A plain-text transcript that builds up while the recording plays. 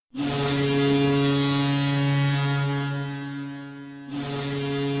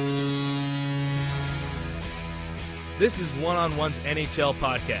This is One on One's NHL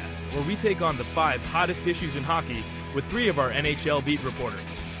podcast, where we take on the 5 hottest issues in hockey with 3 of our NHL beat reporters.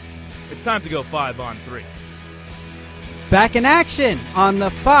 It's time to go 5 on 3. Back in action on the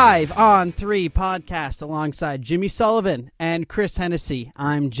 5 on 3 podcast alongside Jimmy Sullivan and Chris Hennessy.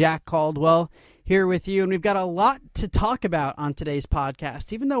 I'm Jack Caldwell here with you, and we've got a lot to talk about on today's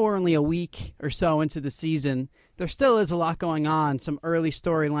podcast. Even though we're only a week or so into the season, there still is a lot going on, some early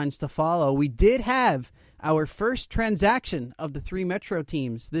storylines to follow. We did have our first transaction of the 3 Metro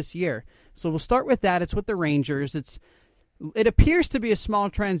teams this year. So we'll start with that. It's with the Rangers. It appears to be a small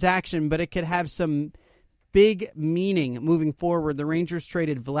transaction, but it could have some big meaning moving forward. The Rangers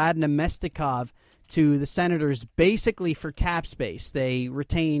traded Vlad Namestnikov to the Senators basically for cap space. They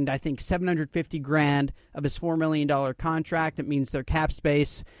retained, I think, $750,000 of his $4 million contract. It means their cap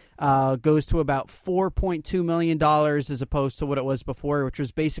space goes to about $4.2 million as opposed to what it was before, which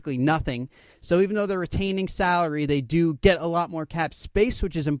was basically nothing. So even though they're retaining salary, they do get a lot more cap space,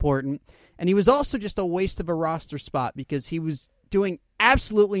 which is important. And he was also just a waste of a roster spot because he was doing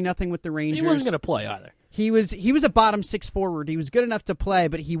absolutely nothing with the Rangers. He wasn't going to play either. He was a bottom 6 forward. He was good enough to play,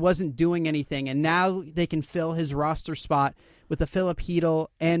 but he wasn't doing anything. And now they can fill his roster spot with a Philip Hedl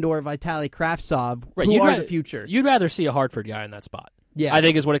and or Vitaly Kravtsov, who are the future. You'd rather see a Hartford guy in that spot. Yeah, I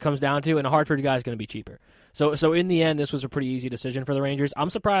think is what it comes down to, and a Hartford guy is going to be cheaper. So in the end, this was a pretty easy decision for the Rangers. I'm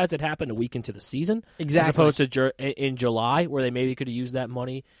surprised it happened a week into the season, exactly, as opposed to in July, where they maybe could have used that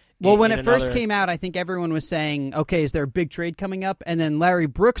money. Well, when it first came out, I think everyone was saying, okay, is there a big trade coming up? And then Larry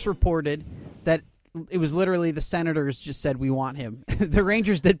Brooks reported that it was literally the Senators just said, we want him. The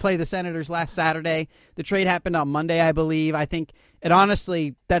Rangers did play the Senators last Saturday. The trade happened on Monday, I believe. I think, and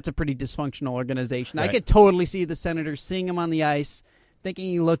honestly, that's a pretty dysfunctional organization. Right. I could totally see the Senators seeing him on the ice, thinking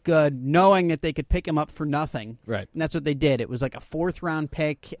he looked good, knowing that they could pick him up for nothing. Right. And that's what they did. It was like a 4th-round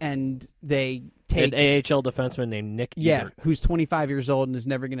pick, and they take an AHL defenseman named Nick Ebert, who's 25 years old and is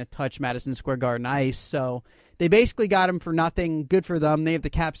never going to touch Madison Square Garden ice. So they basically got him for nothing. Good for them. They have the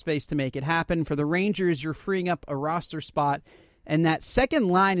cap space to make it happen. For the Rangers, you're freeing up a roster spot, and that second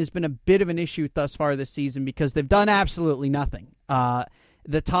line has been a bit of an issue thus far this season because they've done absolutely nothing.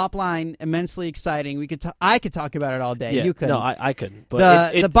 The top line, immensely exciting. I could talk about it all day. Yeah, you could. No, I couldn't.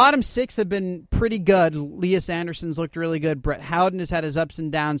 But the bottom 6 have been pretty good. Elias Anderson's looked really good. Brett Howden has had his ups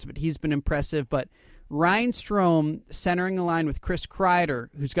and downs, but he's been impressive. But Ryan Strome centering the line with Chris Kreider,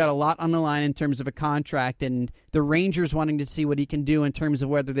 who's got a lot on the line in terms of a contract, and the Rangers wanting to see what he can do in terms of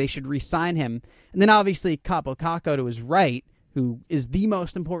whether they should re-sign him. And then obviously Kaapo Kakko to his right, who is the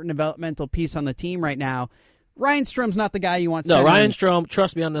most important developmental piece on the team right now. Ryan Strome's not the guy you want centering. No, Ryan Strome,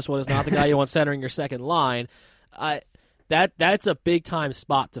 trust me on this one, is not the guy you want centering your second line. That's a big-time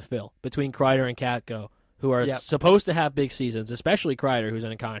spot to fill between Kreider and Kakko, who are supposed to have big seasons, especially Kreider, who's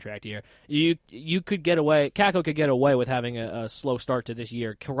in a contract year. You could get away, Kakko could get away with having a slow start to this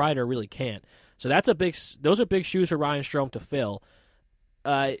year. Kreider really can't. So those are big shoes for Ryan Strome to fill.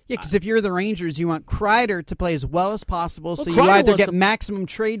 Because if you're the Rangers, you want Kreider to play as well as possible, so you either get maximum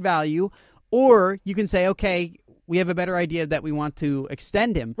trade value, or you can say, okay, we have a better idea that we want to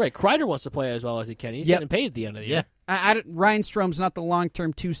extend him. Right, Kreider wants to play as well as he can. He's getting paid at the end of the year. Ryan Strome's not the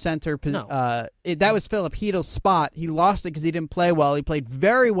long-term 2-center. No. That was Philip Hedl's spot. He lost it because he didn't play well. He played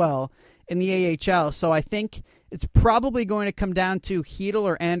very well in the AHL, so I think it's probably going to come down to Hedl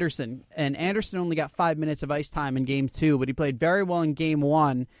or Anderson. And Anderson only got 5 minutes of ice time in Game 2, but he played very well in Game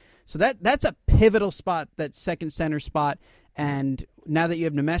 1. So that's a pivotal spot, that second center spot. And now that you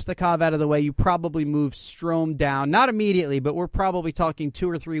have Namestnikov out of the way, you probably move Strome down. Not immediately, but we're probably talking 2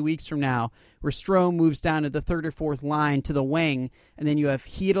 or 3 weeks from now, where Strome moves down to the 3rd or 4th line to the wing, and then you have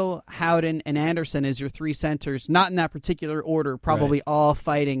Hedl, Howden, and Anderson as your 3 centers. Not in that particular order, probably all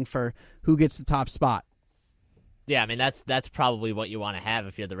fighting for who gets the top spot. Yeah, I mean, that's probably what you want to have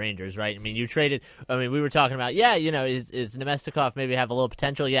if you're the Rangers, right? I mean, we were talking about, is Namestnikov maybe have a little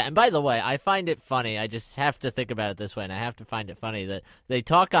potential? Yeah, and by the way, I find it funny. I just have to think about it this way, and I have to find it funny that they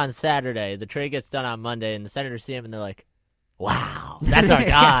talk on Saturday, the trade gets done on Monday, and the Senators see him, and they're like, wow, that's our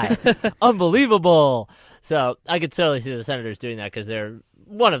guy. Unbelievable. So I could totally see the Senators doing that because they're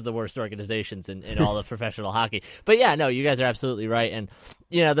one of the worst organizations in all of professional hockey. But yeah, no, you guys are absolutely right. And,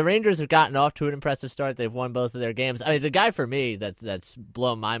 the Rangers have gotten off to an impressive start. They've won both of their games. I mean, the guy for me that's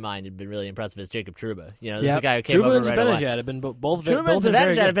blown my mind and been really impressive is Jacob Trouba. This is the guy who came over right away. Have been both Trouba and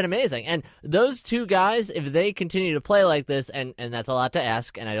Zibanejad have been amazing. And those two guys, if they continue to play like this, and that's a lot to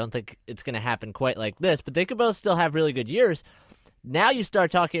ask, and I don't think it's going to happen quite like this, but they could both still have really good years. Now you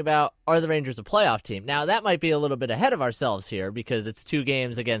start talking about, are the Rangers a playoff team? Now, that might be a little bit ahead of ourselves here because it's 2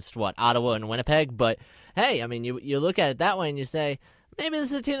 games against, Ottawa and Winnipeg. But, hey, I mean, you look at it that way and you say, maybe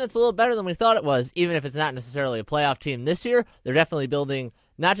this is a team that's a little better than we thought it was, even if it's not necessarily a playoff team this year. They're definitely building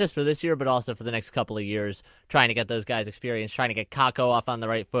not just for this year, but also for the next couple of years, trying to get those guys experience, trying to get Kakko off on the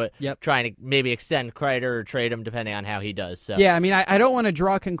right foot, trying to maybe extend Kreider or trade him depending on how he does. So. Yeah, I mean, I don't want to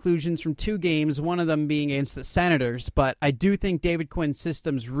draw conclusions from 2 games, one of them being against the Senators, but I do think David Quinn's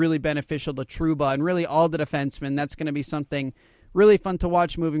system's really beneficial to Trouba and really all the defensemen. That's going to be something really fun to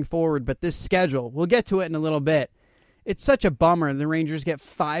watch moving forward. But this schedule, we'll get to it in a little bit. It's such a bummer. The Rangers get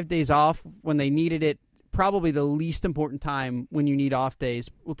 5 days off when they needed it. Probably the least important time when you need off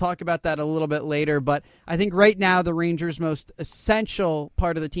days. We'll talk about that a little bit later, but I think right now the Rangers' most essential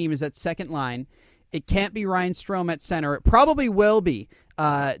part of the team is that second line. It can't be Ryan Strome at center. It probably will be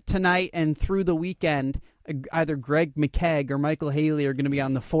tonight and through the weekend. Either Greg McKegg or Michael Haley are going to be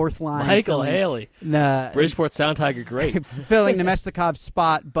on the fourth line. Michael Haley. Bridgeport Sound Tiger, great. Filling Nemestikov's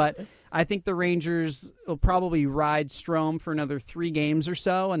spot, but I think the Rangers will probably ride Strome for another 3 games or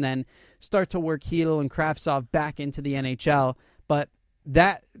so and then start to work Hedl and Kravtsov back into the NHL. But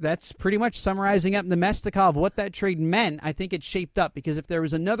that's pretty much summarizing up Nemestikov, what that trade meant. I think it shaped up because if there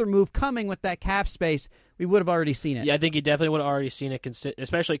was another move coming with that cap space, we would have already seen it. Yeah, I think you definitely would have already seen it,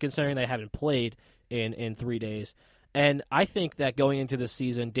 especially considering they haven't played in 3 days. And I think that going into this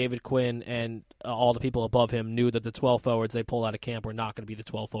season, David Quinn and all the people above him knew that the 12 forwards they pulled out of camp were not going to be the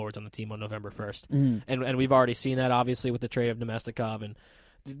 12 forwards on the team on November 1st. And we've already seen that, obviously, with the trade of Nemestikov. And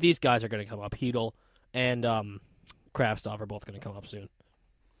these guys are going to come up. Hedl and Kravtsov are both going to come up soon.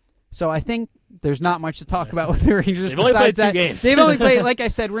 So I think there's not much to talk about with the Rangers. They've only played 2 games. They've only played, like I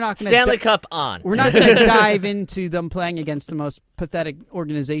said, we're not going to Stanley Cup on. We're not going to dive into them playing against the most pathetic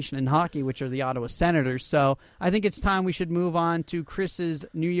organization in hockey, which are the Ottawa Senators. So I think it's time we should move on to Chris's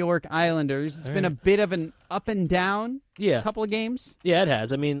New York Islanders. It's been a bit of an up and down couple of games. Yeah, it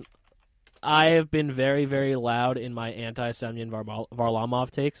has. I mean, I have been very, very loud in my anti-Semyon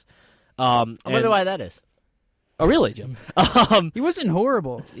Varlamov takes. I wonder why that is. Oh, really, Jim? He wasn't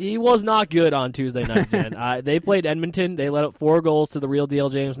horrible. He was not good on Tuesday night, Jen. They played Edmonton. They let up 4 goals to the real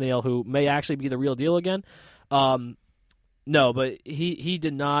deal, James Neal, who may actually be the real deal again. No, but he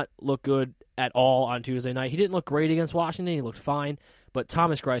did not look good at all on Tuesday night. He didn't look great against Washington. He looked fine. But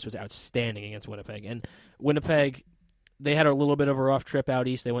Thomas Greiss was outstanding against Winnipeg. And Winnipeg, they had a little bit of a rough trip out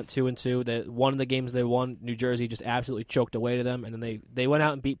east. They went 2-2. One of the games they won, New Jersey just absolutely choked away to them. And then they went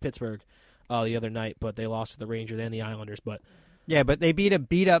out and beat Pittsburgh the other night, but they lost to the Rangers and the Islanders. But they beat a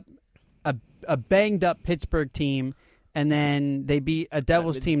banged up Pittsburgh team, and then they beat a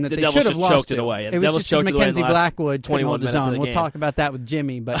Devils team that they should have lost. Choked it away. It was just Mackenzie Blackwood 21 minutes. We'll talk about that with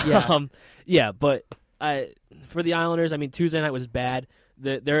Jimmy, but yeah, but for the Islanders, I mean, Tuesday night was bad.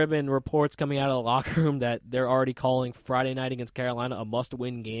 There have been reports coming out of the locker room that they're already calling Friday night against Carolina a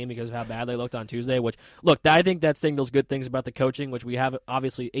must-win game because of how bad they looked on Tuesday, which, look, I think that signals good things about the coaching, which we have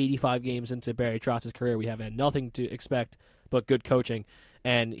obviously 85 games into Barry Trotz's career. We have had nothing to expect but good coaching,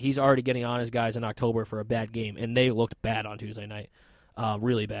 and he's already getting on his guys in October for a bad game, and they looked bad on Tuesday night,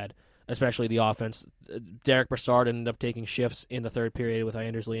 really bad, especially the offense. Derek Brassard ended up taking shifts in the third period with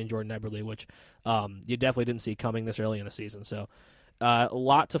Anders Lee and Jordan Eberle, which you definitely didn't see coming this early in the season, so... a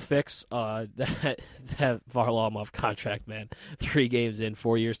lot to fix. That Varlamov contract, man. 3 games in,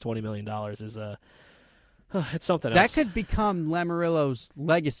 4 years, $20 million is it's something else. That could become Lamarillo's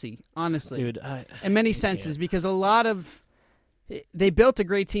legacy, honestly, dude. In many senses, because a lot of they built a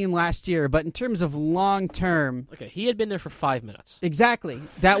great team last year, but in terms of long term, okay, he had been there for 5 minutes. Exactly.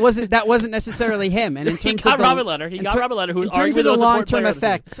 That wasn't necessarily him. And in terms of Robert Leonard, who in terms of the long term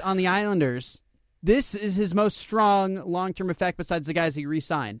effects on the Islanders. This is his most strong long-term effect besides the guys he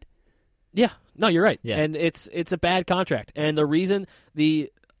re-signed. Yeah. No, you're right. Yeah. And it's a bad contract. And the reason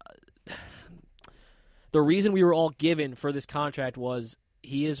the reason we were all given for this contract was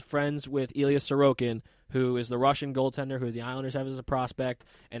he is friends with Ilya Sorokin, who is the Russian goaltender who the Islanders have as a prospect,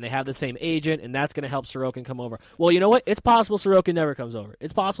 and they have the same agent, and that's going to help Sorokin come over. Well, you know what? It's possible Sorokin never comes over.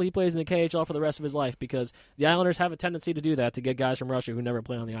 It's possible he plays in the KHL for the rest of his life because the Islanders have a tendency to do that, to get guys from Russia who never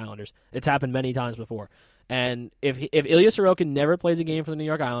play on the Islanders. It's happened many times before. And if Ilya Sorokin never plays a game for the New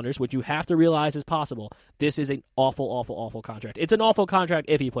York Islanders, which you have to realize is possible, this is an awful, awful, awful contract. It's an awful contract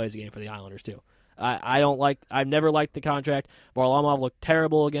if he plays a game for the Islanders, too. I've never liked the contract. Varlamov looked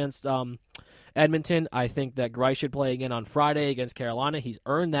terrible against Edmonton. I think that Greiss should play again on Friday against Carolina. He's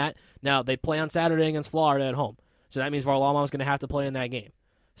earned that. Now, they play on Saturday against Florida at home. So that means Varlamov's going to have to play in that game.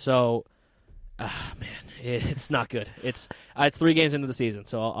 So, man, it's not good. It's 3 games into the season,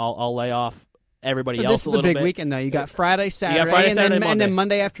 so I'll lay off everybody else a little bit. This is the big weekend, though. You got Friday, Saturday, and then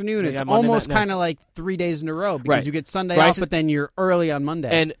Monday afternoon. It's almost kind of like 3 days in a row because you get Sunday off, but then you're early on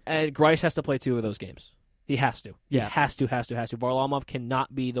Monday. And Greiss has to play 2 of those games. He has to. Yeah. He has to. Varlamov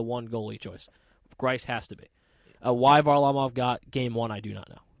cannot be the one goalie choice. Grice has to be. Why Varlamov got game 1, I do not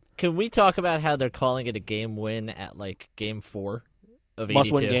know. Can we talk about how they're calling it a game win at like game 4 of 82?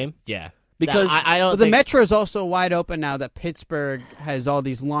 Must-win game? Yeah. Because I don't Well, the think... Metro is also wide open now that Pittsburgh has all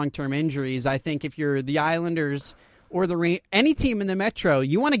these long-term injuries. I think if you're the Islanders or any team in the Metro,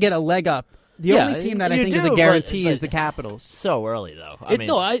 you want to get a leg up. The only team that I you think is do, a guarantee but is the Capitals. So early, though.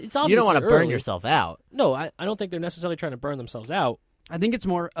 It's obviously you don't want to burn early. yourself out. No, I don't think they're necessarily trying to burn themselves out. I think it's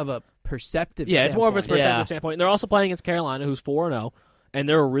more of a perceptive Yeah, it's more of a standpoint. perceptive standpoint. And they're also playing against Carolina, who's 4-0, and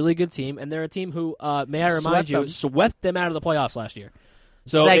they're a really good team. And they're a team who, may I remind you, swept them out of the playoffs last year.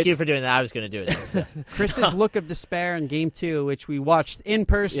 So Thank you for doing that. I was going to do it. So. Chris's look of despair in Game 2, which we watched in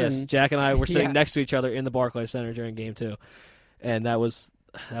person. Yes, Jack and I were sitting Yeah. next to each other in the Barclays Center during Game 2, and that was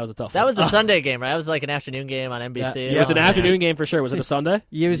a tough That one. was a Sunday game, right? That was like an afternoon game on NBC. It was an afternoon game for sure. Was it a Sunday?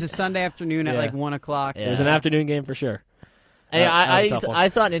 It was a Sunday afternoon at Yeah. like 1 o'clock. Yeah. It was an afternoon game for sure. Hey, That was a tough one. I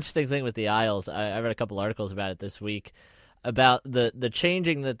thought an interesting thing with the Isles, I read a couple articles about it this week, about the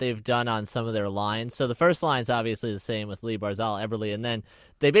changing that they've done on some of their lines. So the first line's obviously the same with Lee, Barzal, Eberle, and then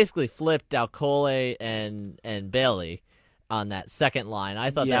they basically flipped Alcole and Bailey on that second line. I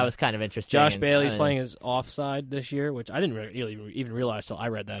thought Yeah. that was kind of interesting. Josh and, Bailey's playing his offside this year, which I didn't really even realize till I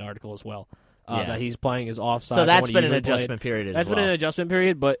read that article as well. Yeah. That he's playing his offside. So from that's what he been an usually played. adjustment period as That's well. been an adjustment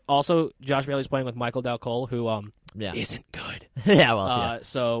period, but also Josh Bailey's playing with Michael Dalcole, who Yeah. isn't good. Yeah, well, yeah.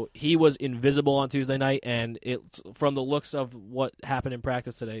 So he was invisible on Tuesday night, and from the looks of what happened in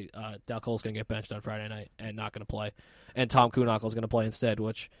practice today, Dalcole's going to get benched on Friday night and not going to play, and Tom Kuhnackel's going to play instead.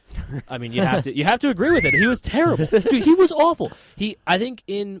 Which, I mean, you have to agree with it. He was terrible, dude. He was awful. I think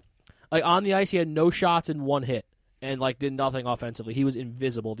on the ice he had no shots and one hit, and did nothing offensively. He was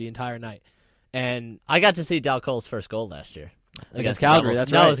invisible the entire night, and I got to see Dalcole's first goal last year. against the Calgary. Devils.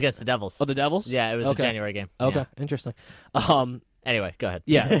 That's no, right. it was against the Devils. Oh, the Devils. Yeah, it was Okay. a January game. Okay, Yeah. interesting. Anyway, go ahead.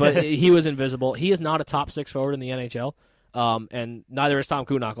 Yeah, but he was invisible. He is not a top 6 forward in the NHL, and neither is Tom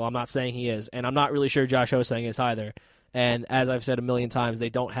Kuhnackel. I'm not saying he is, and I'm not really sure Josh Hosang is either. And as I've said a million times, they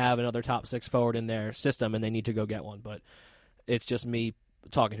don't have another top 6 forward in their system, and they need to go get one. But it's just me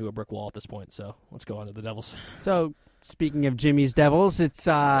talking to a brick wall at this point, so let's go on to the Devils. So, speaking of Jimmy's Devils, it's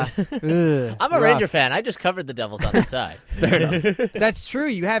ugh, I'm a rough. Ranger fan. I just covered the Devils on the side. Fair enough. That's true.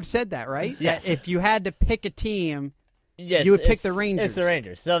 You have said that, right? Yes. That if you had to pick a team, Yes, you would pick it's- the Rangers. It's the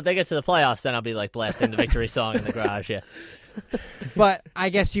Rangers. So if they get to the playoffs, then I'll be blasting the victory song in the garage. Yeah, but I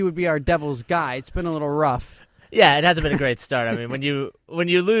guess you would be our Devils guy. It's been a little rough. yeah. It hasn't been a great start. I mean, when you're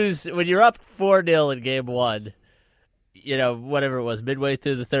up 4-0 in game 1, whatever it was, midway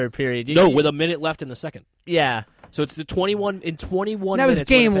through the third period. With a minute left in the second. Yeah. So it's the 21 That was minutes.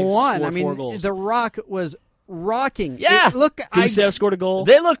 game Winnipeg 1. scored I mean, 4 goals. the Rock was rocking. Yeah. Gusev scored a goal.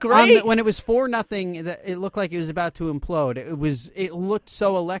 They look great. when it was 4-0, it looked like it was about to implode. It looked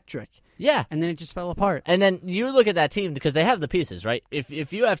so electric, Yeah. and then it just fell apart. And then you look at that team because they have the pieces, right?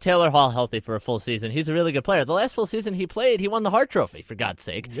 If you have Taylor Hall healthy for a full season, he's a really good player. The last full season he played, he won the Hart Trophy, for God's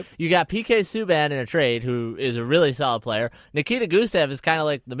sake. Yep. You got PK Subban in a trade, who is a really solid player. Nikita Gusev is kind of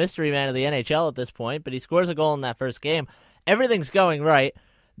like the mystery man of the NHL at this point, but he scores a goal in that first game. Everything's going right.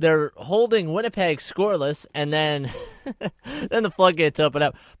 They're holding Winnipeg scoreless, and then then the floodgates open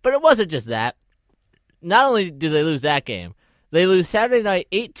up. But it wasn't just that. Not only do they lose that game, they lose Saturday night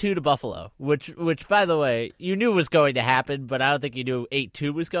 8-2 to Buffalo, which by the way, you knew was going to happen, but I don't think you knew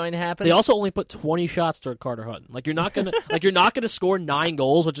 8-2 was going to happen. They also only put 20 shots toward Carter Hutton. You're not gonna score 9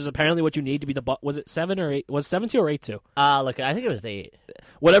 goals, which is apparently what you need to be the. Was it 7 or 8? Was it 7-2 or 8-2? Look, I think it was 8.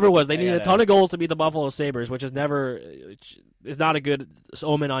 Whatever it was, they needed a got ton of goals to beat the Buffalo Sabres, which is not a good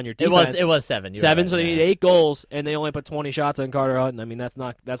omen on your defense. It was 7. You're 7, right, so they yeah. need 8 goals, and they only put 20 shots on Carter Hutton. I mean, that's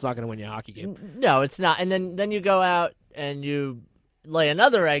not going to win you a hockey game. No, it's not. And then you go out and you lay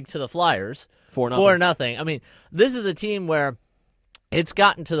another egg to the Flyers. 4-0. 4-0. I mean, this is a team where it's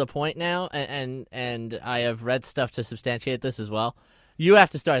gotten to the point now, and I have read stuff to substantiate this as well. You have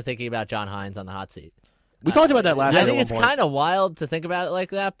to start thinking about John Hines on the hot seat. We talked about that last year. I think it's kind of wild to think about it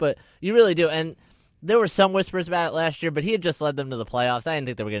like that, but you really do. And there were some whispers about it last year, but he had just led them to the playoffs. I didn't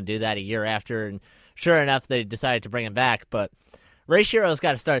think they were going to do that a year after, and sure enough, they decided to bring him back. But Ray Shero's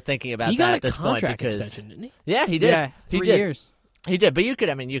got to start thinking about he that got at this a contract point because extension, didn't he? yeah, he did. Yeah, he 3 did. years. He did, but you could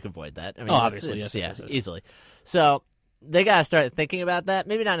void that. I mean, Obviously, it's, yes, yeah, easily. So they got to start thinking about that.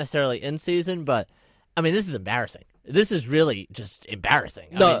 Maybe not necessarily in season, but I mean, this is embarrassing. This is really just embarrassing.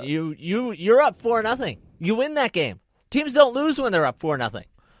 No. I mean, you're up 4-0. You win that game. Teams don't lose when they're up 4-0.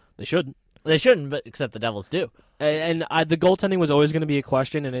 They shouldn't. They shouldn't, but except the Devils do. And the goaltending was always going to be a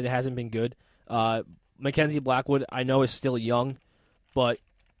question, and it hasn't been good. Mackenzie Blackwood, I know, is still young, but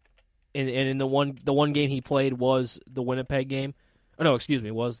and in the one game he played was the Winnipeg game. Oh, no, excuse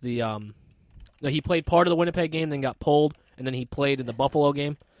me, was the no, he played part of the Winnipeg game, then got pulled, and then he played in the Buffalo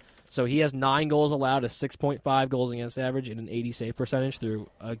game. So he has 9 goals allowed, a 6.5 goals against average, and an 80 save percentage through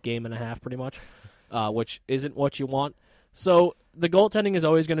a game and a half, pretty much, which isn't what you want. So the goaltending is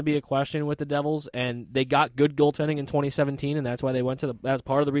always going to be a question with the Devils, and they got good goaltending in 2017, and that's why they went to that's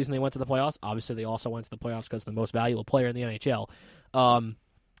part of the reason they went to the playoffs. Obviously, they also went to the playoffs because the most valuable player in the NHL.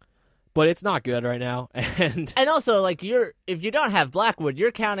 But it's not good right now, and also like if you don't have Blackwood,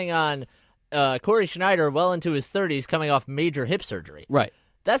 you're counting on Corey Schneider well into his 30s coming off major hip surgery. right.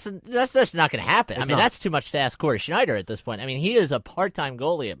 That's just not going to happen. It's I mean, not. that's too much to ask Corey Schneider at this point. I mean, he is a part-time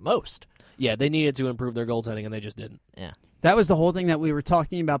goalie at most. Yeah, they needed to improve their goaltending, and they just didn't. Yeah. That was the whole thing that we were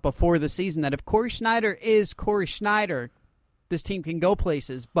talking about before the season, that if Corey Schneider is Corey Schneider, this team can go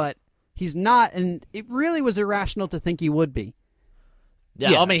places, but he's not, and it really was irrational to think he would be.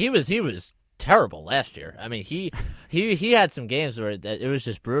 Yeah, I mean, he was terrible last year. I mean, he had some games where it was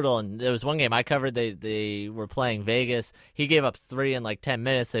just brutal, and there was one game I covered. They were playing Vegas. He gave up 3 in like 10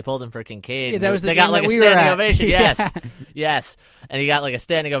 minutes. They pulled him for Kincaid. Yeah, that was the they game got like that a we were standing at. ovation. Yeah. Yes, and he got like a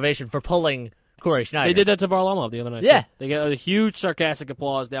standing ovation for pulling Corey Schneider. They did that to Varlamov the other night. Yeah. too. They got a huge sarcastic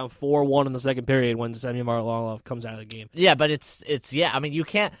applause down 4-1 in the second period when Semyon Varlamov comes out of the game. Yeah, but it's I mean, you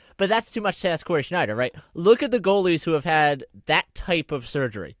can't. But that's too much to ask Corey Schneider, right? Look at the goalies who have had that type of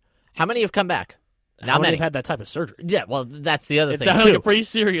surgery. How many have come back? How many have had that type of surgery? Yeah, well, that's the other It thing, sounded too. like a pretty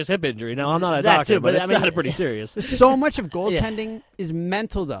serious hip injury. No, I'm not a That doctor, too, but but it I mean- sounded pretty serious. So much of goaltending is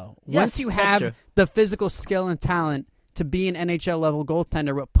mental, though. Yes, Once you that's have true. the physical skill and talent to be an NHL-level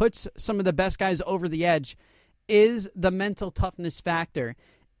goaltender, what puts some of the best guys over the edge is the mental toughness factor.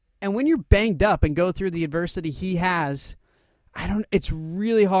 And when you're banged up and go through the adversity he has, it's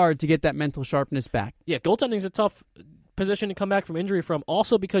really hard to get that mental sharpness back. Yeah, goaltending's a tough position to come back from injury from,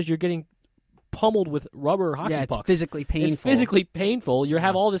 also because you're getting pummeled with rubber hockey Yeah, it's pucks. physically painful. It's physically painful. You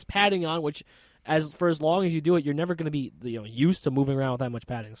have all this padding on, which, for as long as you do it, you're never going to be used to moving around with that much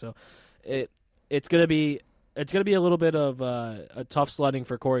padding. So, it's going to be a little bit of a tough sledding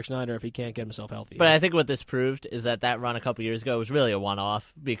for Corey Schneider if he can't get himself healthy. But I think what this proved is that run a couple years ago was really a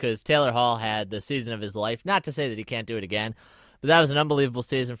one-off, because Taylor Hall had the season of his life. Not to say that he can't do it again, but that was an unbelievable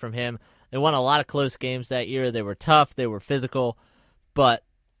season from him. They won a lot of close games that year. They were tough. They were physical. But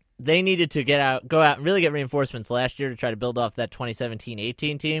they needed to go out and really get reinforcements last year to try to build off that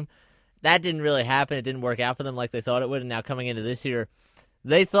 2017-18 team. That didn't really happen. It didn't work out for them like they thought it would. And now coming into this year,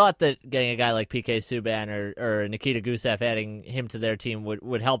 they thought that getting a guy like PK Subban or Nikita Gusev, adding him to their team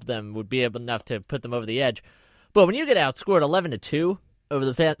would help them, would be able enough to put them over the edge. But when you get outscored 11-2 over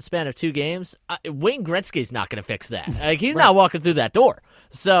the span of 2 games, Wayne Gretzky's not going to fix that. Like, he's not walking through that door.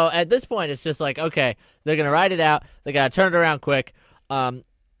 So at this point, it's just like, okay, they're going to ride it out. They got to turn it around quick.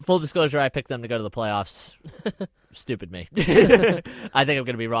 Full disclosure, I picked them to go to the playoffs. Stupid me. I think I'm going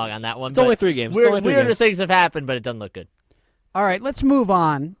to be wrong on that one. It's only 3 games. Weirder things have happened, but it doesn't look good. All right, let's move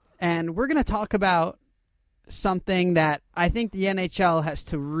on, and we're going to talk about something that I think the NHL has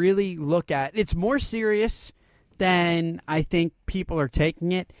to really look at. It's more serious than I think people are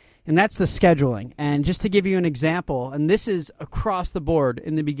taking it, and that's the scheduling. And just to give you an example, and this is across the board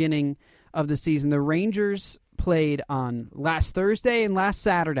in the beginning of the season, the Rangers played on last Thursday and last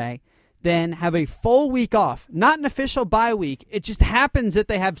Saturday, then have a full week off. Not an official bye week. It just happens that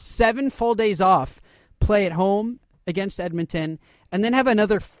they have 7 full days off, play at home against Edmonton, and then have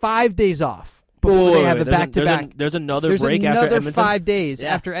another 5 days off before they have a back-to-back. There's another There's break after another Edmonton? 5 days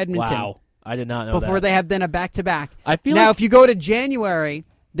Yeah. after Edmonton. Wow. I did not know Before that. they have then a back-to-back. I feel now, like- if you go to January,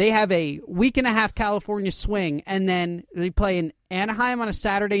 they have a week-and-a-half California swing, and then they play in Anaheim on a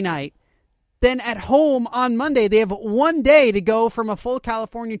Saturday night. Then at home on Monday, they have 1 day to go from a full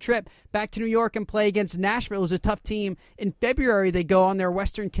California trip back to New York and play against Nashville, who's a tough team. In February, they go on their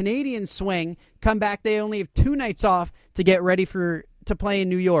Western Canadian swing, come back. They only have 2 nights off to get ready to play in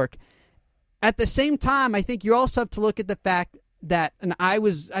New York. At the same time, I think you also have to look at the fact that, and I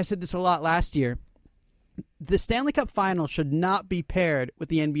said this a lot last year, the Stanley Cup Finals should not be paired with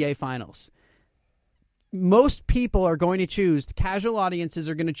the NBA Finals. Most people are going to choose, casual audiences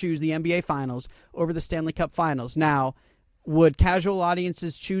are going to choose the NBA Finals over the Stanley Cup Finals. Now, would casual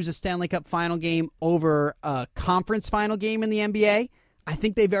audiences choose a Stanley Cup final game over a conference final game in the NBA? I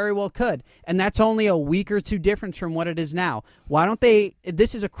think they very well could. And that's only a week or 2 difference from what it is now. Why don't they,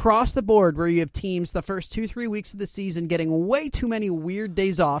 this is across the board where you have teams the first 2-3 weeks of the season getting way too many weird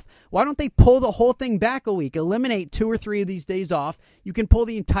days off. Why don't they pull the whole thing back a week? Eliminate 2 or 3 of these days off. You can pull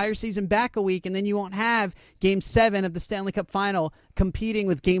the entire season back a week, and then you won't have Game 7 of the Stanley Cup Final competing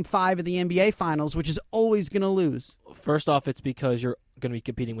with Game 5 of the NBA Finals, which is always going to lose. First off, it's because you're going to be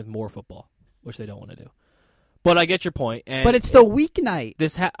competing with more football, which they don't want to do. But I get your point. And but it's the weeknight.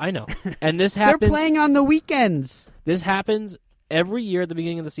 I know. And this They're happens. playing on the weekends. This happens every year at the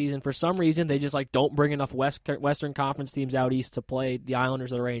beginning of the season. For some reason, they just don't bring enough Western Conference teams out east to play the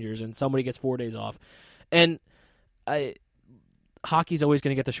Islanders or the Rangers, and somebody gets 4 days off. And hockey's always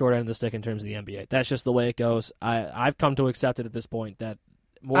going to get the short end of the stick in terms of the NBA. That's just the way it goes. I've come to accept it at this point that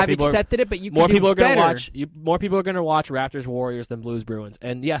more people accepted it, but you more can people do are going to better. watch. More people are going to watch Raptors Warriors than Blues Bruins.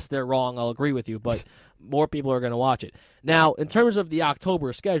 And yes, they're wrong. I'll agree with you, but more people are going to watch it. Now, in terms of the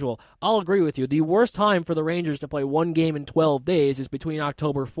October schedule, I'll agree with you. The worst time for the Rangers to play one game in 12 days is between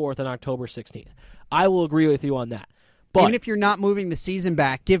October 4th and October 16th. I will agree with you on that. But even if you're not moving the season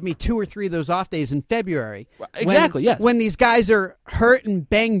back, give me 2 or 3 of those off days in February. Exactly, yes. When these guys are hurt and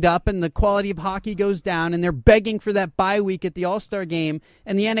banged up and the quality of hockey goes down and they're begging for that bye week at the All-Star game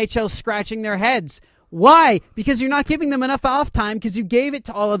and the NHL's scratching their heads. Why? Because you're not giving them enough off time because you gave it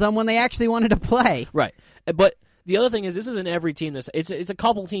to all of them when they actually wanted to play. Right. But the other thing is this isn't every team. It's a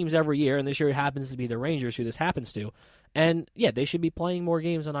couple teams every year, and this year it happens to be the Rangers who this happens to. And, yeah, they should be playing more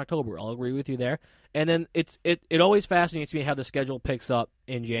games in October. I'll agree with you there. And then it always fascinates me how the schedule picks up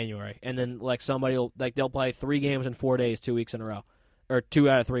in January. And then, they'll play 3 games in 4 days, 2 weeks in a row. Or 2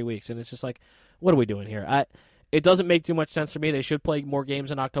 out of 3 weeks. And it's just what are we doing here? It doesn't make too much sense for me. They should play more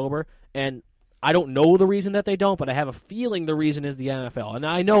games in October. And I don't know the reason that they don't, but I have a feeling the reason is the NFL. And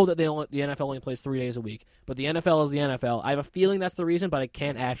I know that the NFL only plays 3 days a week. But the NFL is the NFL. I have a feeling that's the reason, but I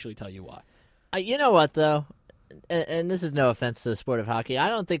can't actually tell you why. You know what, though? And this is no offense to the sport of hockey. I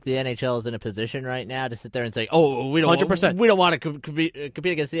don't think the NHL is in a position right now to sit there and say, "Oh, we don't 100%. We don't want to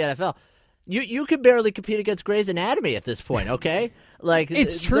compete against the NFL." You can barely compete against Grey's Anatomy at this point. Okay,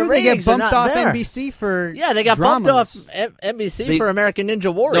 it's true they get bumped off NBC for they got dramas. bumped off NBC for American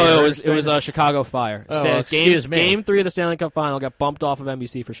Ninja Warrior. No, it was Chicago Fire. Oh, excuse me. Game 3 of the Stanley Cup Final got bumped off of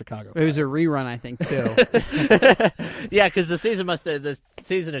NBC for Chicago. It was a rerun, I think, too. Yeah, because the season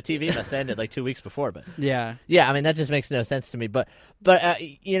of TV must have ended 2 weeks before. But yeah, I mean that just makes no sense to me. But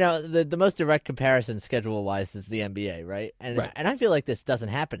the most direct comparison schedule wise is the NBA, right? And I feel like this doesn't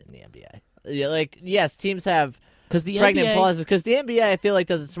happen in the NBA. Yes, teams have pregnant pauses because the NBA I feel like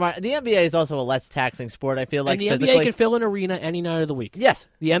doesn't smart. The NBA is also a less taxing sport. I feel like and the physically. NBA can fill an arena any night of the week. Yes,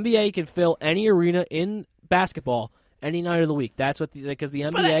 the NBA can fill any arena in basketball any night of the week. That's what because the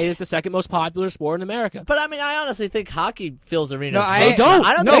NBA is the second most popular sport in America. But I mean, I honestly think hockey fills arenas. No, they don't.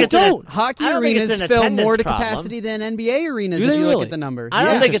 I don't think Hockey I don't think arenas it's an fill attendance more to problem. capacity than NBA arenas Do if they you really? look at the numbers. I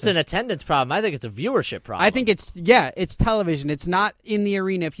don't Yeah. think it's an attendance problem. I think it's a viewership problem. I think it's television. It's not in the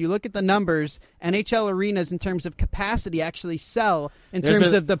arena. If you look at the numbers, NHL arenas in terms of capacity actually sell in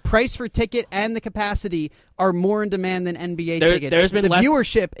terms of the price for ticket and the capacity are more in demand than NBA tickets. The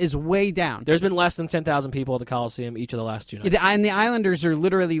viewership is way down. There's been less than 10,000 people at the Coliseum each of the last 2 nights. And the Islanders are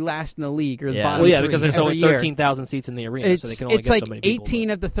literally last in the league or the bottom Well, yeah, three because there's every only year. 13,000 seats in the arena, so they can only It's get like so many people. 18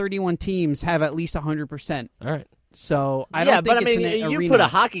 of the 31 teams have at least 100%. All right. So I don't think it's an arena. you put a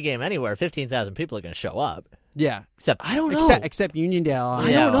hockey game anywhere, 15,000 people are going to show up. Yeah. Except I don't know. Except Uniondale.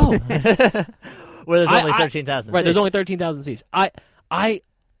 I don't know. Where there's only 13,000 Right, there's only 13,000 seats.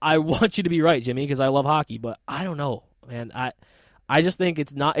 I want you to be right, Jimmy, because I love hockey, but I don't know, man. I just think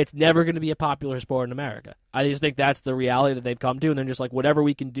it's never going to be a popular sport in America. I just think that's the reality that they've come to, and they're just whatever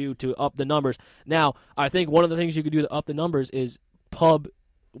we can do to up the numbers. Now, I think one of the things you could do to up the numbers is pub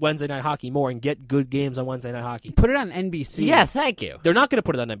Wednesday night hockey more and get good games on Wednesday night hockey. Put it on NBC. Yeah, thank you. They're not going to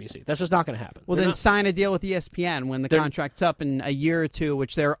put it on NBC. That's just not going to happen. Well, then sign a deal with ESPN when the contract's up in a year or two,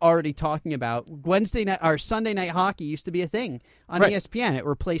 which they're already talking about. Wednesday night or Sunday night hockey used to be a thing on ESPN. It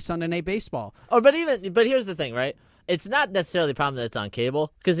replaced Sunday night baseball. Oh, but here's the thing, right? It's not necessarily a problem that it's on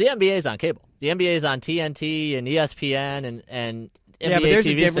cable because the NBA is on cable. The NBA is on TNT and ESPN and NBA yeah, but there's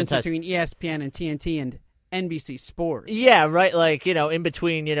TV a difference sometimes. between ESPN and TNT and NBC Sports. Yeah, right. In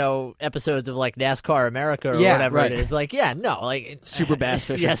between, episodes of NASCAR America or whatever it is. Super Bass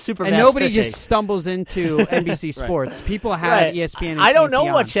Fishing. Yeah, Super and Bass nobody Fishing. just stumbles into NBC Sports. People have ESPN. And I don't TNT know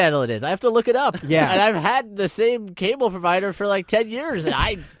on. what channel it is. I have to look it up. Yeah, and I've had the same cable provider for 10 years, and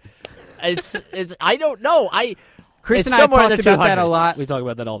I don't know. Chris it's and I have somewhere in talked the about that a 200s. lot. We talk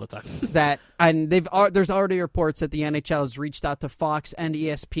about that all the time. There's already reports that the NHL has reached out to Fox and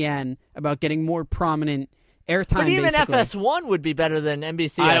ESPN about getting more prominent airtime. But even basically. FS1 would be better than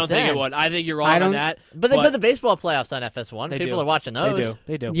NBC. I don't think it would. I think you're wrong on that. But they put the baseball playoffs on FS1. People are watching those.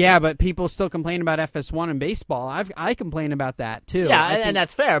 They do. Yeah, but people still complain about FS1 in baseball. I complain about that too. Yeah, and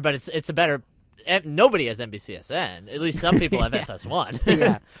that's fair. But it's a better. Nobody has NBCSN. At least some people have FS1.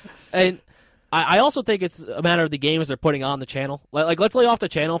 Yeah, and I also think it's a matter of the games they're putting on the channel. Let's lay off the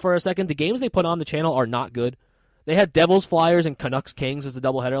channel for a second. The games they put on the channel are not good. They had Devils, Flyers, and Canucks, Kings as the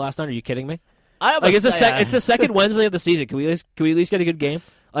doubleheader last night. Are you kidding me? It's the second Wednesday of the season. Can we at least get a good game?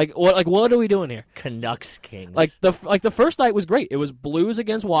 What are we doing here? Canucks, Kings. The first night was great. It was Blues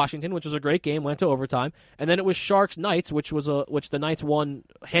against Washington, which was a great game, went to overtime, and then it was Sharks Knights, which the Knights won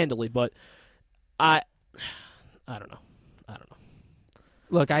handily. But I don't know.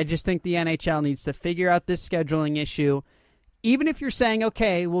 Look, I just think the NHL needs to figure out this scheduling issue. Even if you're saying,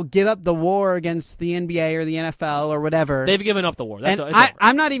 okay, we'll give up the war against the NBA or the NFL or whatever. They've given up the war.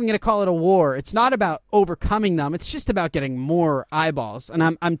 I'm not even going to call it a war. It's not about overcoming them. It's just about getting more eyeballs.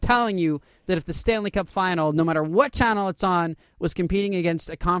 And I'm telling you that if the Stanley Cup final, no matter what channel it's on, was competing against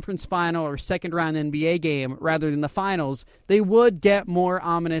a conference final or second-round NBA game rather than the finals, they would get more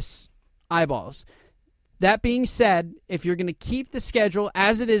ominous eyeballs. That being said, if you're going to keep the schedule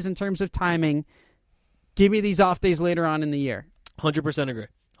as it is in terms of timing, give me these off days later on in the year. 100% agree.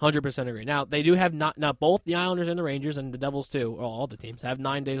 100% agree. Now, they do have not both the Islanders and the Rangers and the Devils, too, or all the teams, have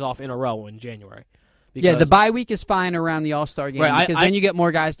 9 days off in a row in January. Yeah, the bye week is fine around the All-Star game because then you get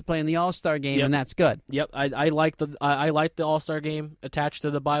more guys to play in the All-Star game, and that's good. Yep, I like the All-Star game attached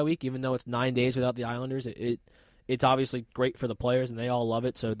to the bye week, even though it's 9 days without the Islanders. It's obviously great for the players, and they all love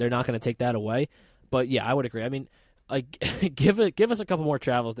it, so they're not going to take that away. But, yeah, I would agree. I mean, give us a couple more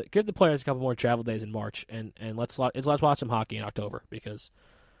travels. Give the players a couple more travel days in March, and let's watch some hockey in October because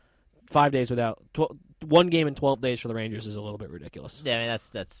 5 days without one game in 12 days for the Rangers is a little bit ridiculous. Yeah, I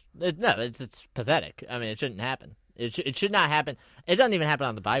mean it's pathetic. I mean it shouldn't happen. It should not happen. It doesn't even happen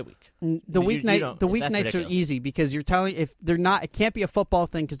on the bye week. The weeknights are easy because you're telling if they're not. It can't be a football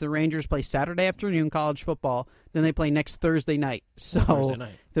thing because the Rangers play Saturday afternoon college football. Then they play next Thursday night. So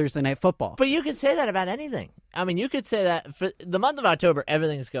Thursday night football. But you could say that about anything. I mean, you could say that for the month of October,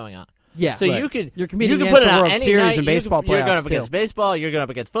 everything's going on. Yeah, so you're competing you against put the it World any Series night. and baseball playoffs. You're going up against baseball. You're going up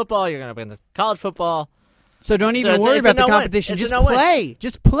against football. You're going up against college football. So don't even worry about the competition. Just play.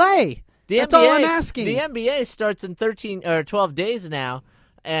 Just play. That's all I'm asking. The NBA starts in 13 or 12 days now,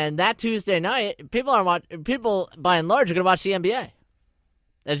 and that Tuesday night, people by and large are going to watch the NBA.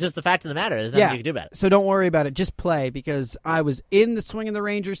 It's just the fact of the matter. There's nothing you can do about it. So don't worry about it. Just play because I was in the swing of the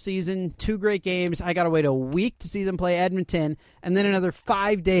Rangers season. 2 great games. I got to wait a week to see them play Edmonton, and then another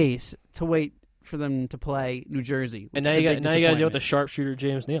 5 days to wait for them to play New Jersey. And now you got to deal with the sharpshooter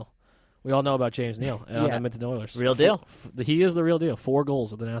James Neal. We all know about James Neal on Edmonton Oilers. Real deal. He is the real deal. 4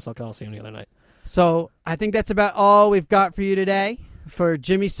 goals at the Nassau Coliseum the other night. So I think that's about all we've got for you today. For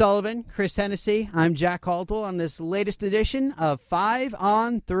Jimmy Sullivan, Chris Hennessy, I'm Jack Caldwell on this latest edition of 5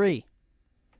 on 3.